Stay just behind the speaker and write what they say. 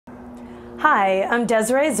Hi, I'm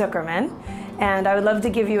Desiree Zuckerman, and I would love to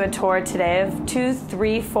give you a tour today of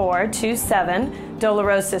 23427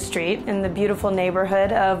 Dolorosa Street in the beautiful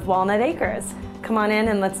neighborhood of Walnut Acres. Come on in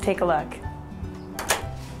and let's take a look.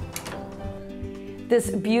 This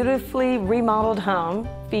beautifully remodeled home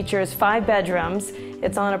features 5 bedrooms.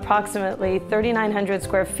 It's on approximately 3,900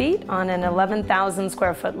 square feet on an 11,000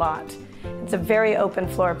 square foot lot. It's a very open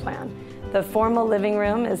floor plan. The formal living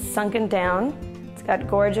room is sunken down. It's got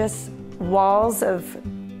gorgeous walls of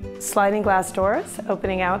sliding glass doors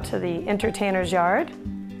opening out to the entertainer's yard.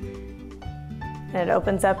 And it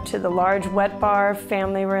opens up to the large wet bar,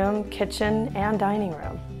 family room, kitchen, and dining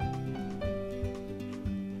room.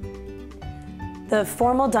 The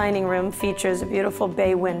formal dining room features a beautiful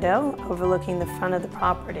bay window overlooking the front of the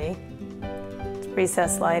property. It's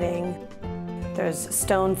recessed lighting. There's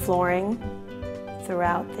stone flooring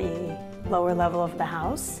throughout the lower level of the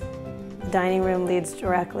house. The dining room leads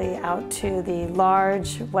directly out to the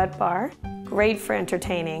large wet bar. Great for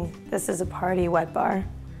entertaining. This is a party wet bar.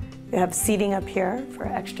 You have seating up here for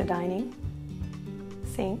extra dining,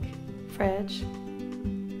 sink, fridge,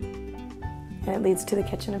 and it leads to the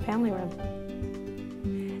kitchen and family room.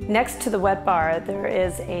 Next to the wet bar, there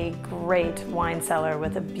is a great wine cellar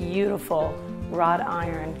with a beautiful wrought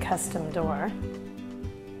iron custom door.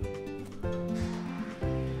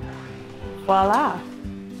 Voila!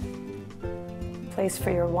 Place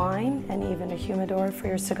for your wine and even a humidor for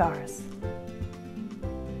your cigars.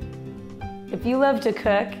 If you love to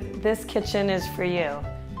cook, this kitchen is for you.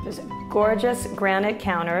 There's gorgeous granite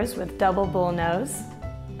counters with double bull nose,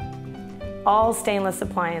 all stainless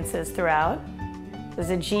appliances throughout. There's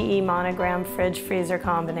a GE monogram fridge-freezer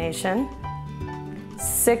combination,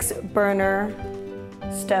 6-burner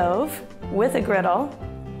stove with a griddle.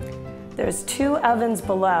 There's 2 ovens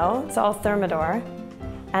below, it's all therma-door,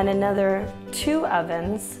 and another 2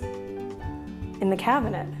 ovens in the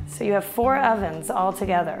cabinet. So you have 4 ovens all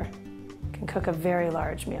together. You can cook a very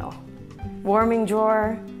large meal. Warming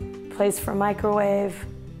drawer, place for microwave,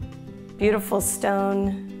 beautiful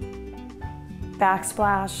stone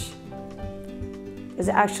backsplash. There's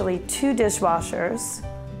actually 2 dishwashers,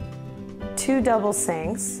 2 double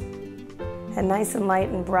sinks, and nice and light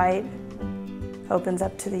and bright. Opens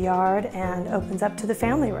up to the yard and opens up to the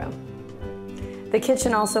family room. The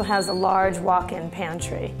kitchen also has a large walk-in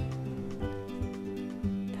pantry.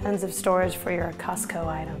 Tons of storage for your Costco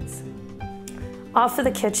items. Off of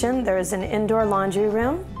the kitchen, there is an indoor laundry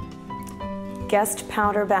room, guest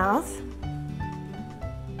powder bath,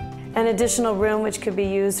 an additional room which could be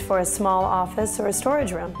used for a small office or a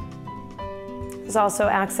storage room. There's also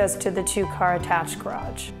access to the 2-car attached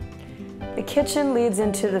garage. The kitchen leads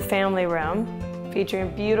into the family room, featuring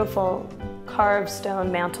a beautiful carved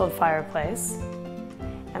stone mantled fireplace.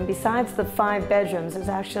 And besides the 5 bedrooms, there's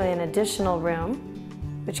actually an additional room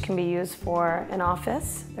which can be used for an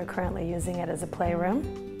office. They're currently using it as a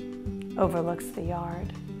playroom. Overlooks the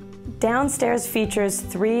yard. Downstairs features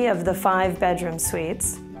 3 of the 5 bedroom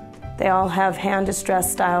suites. They all have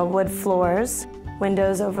hand-distressed style wood floors,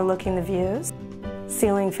 windows overlooking the views,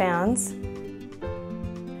 ceiling fans.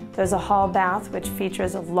 There's a hall bath which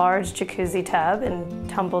features a large jacuzzi tub in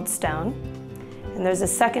tumbled stone. And there's a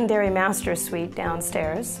secondary master suite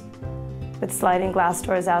downstairs with sliding glass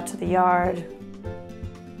doors out to the yard,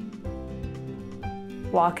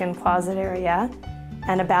 walk-in closet area,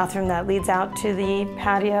 and a bathroom that leads out to the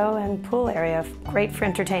patio and pool area, great for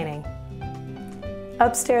entertaining.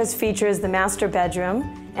 Upstairs features the master bedroom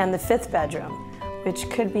and the 5th bedroom, which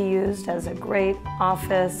could be used as a great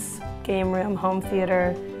office, game room, home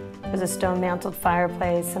theater. There's a stone mantled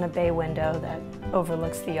fireplace and a bay window that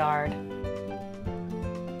overlooks the yard.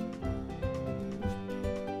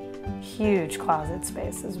 Huge closet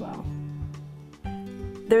space as well.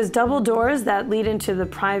 There's double doors that lead into the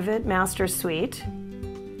private master suite.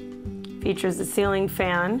 Features a ceiling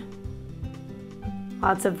fan,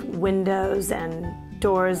 lots of windows and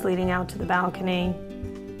doors leading out to the balcony,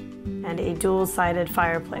 and a dual-sided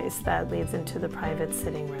fireplace that leads into the private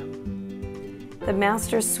sitting room. The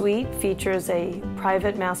master suite features a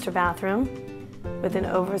private master bathroom with an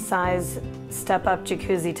oversized step-up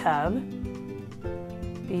jacuzzi tub,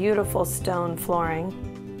 beautiful stone flooring.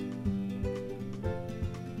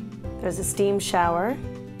 There's a steam shower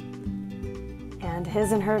and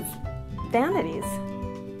his and her vanities.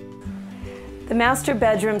 The master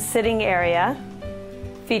bedroom sitting area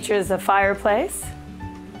features a fireplace,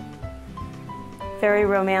 very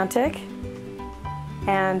romantic,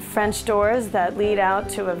 and French doors that lead out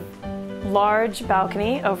to a large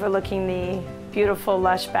balcony overlooking the beautiful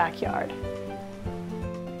lush backyard.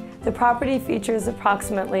 The property features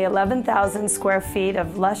approximately 11,000 square feet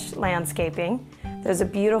of lush landscaping. There's a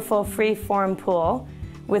beautiful free-form pool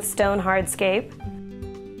with stone hardscape,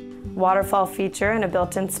 waterfall feature and a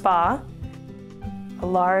built-in spa, a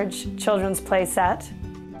large children's play set,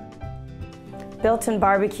 built-in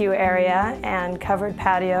barbecue area and covered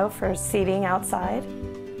patio for seating outside.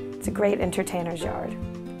 It's a great entertainer's yard.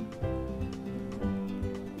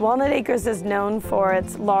 Walnut Acres is known for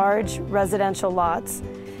its large residential lots.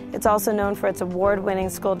 It's also known for its award-winning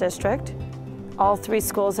school district. All 3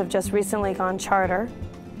 schools have just recently gone charter.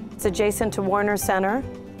 It's adjacent to Warner Center,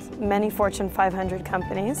 many Fortune 500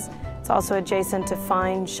 companies. It's also adjacent to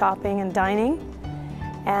fine shopping and dining.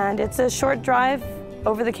 And it's a short drive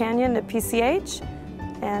over the canyon to PCH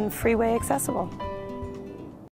and freeway accessible.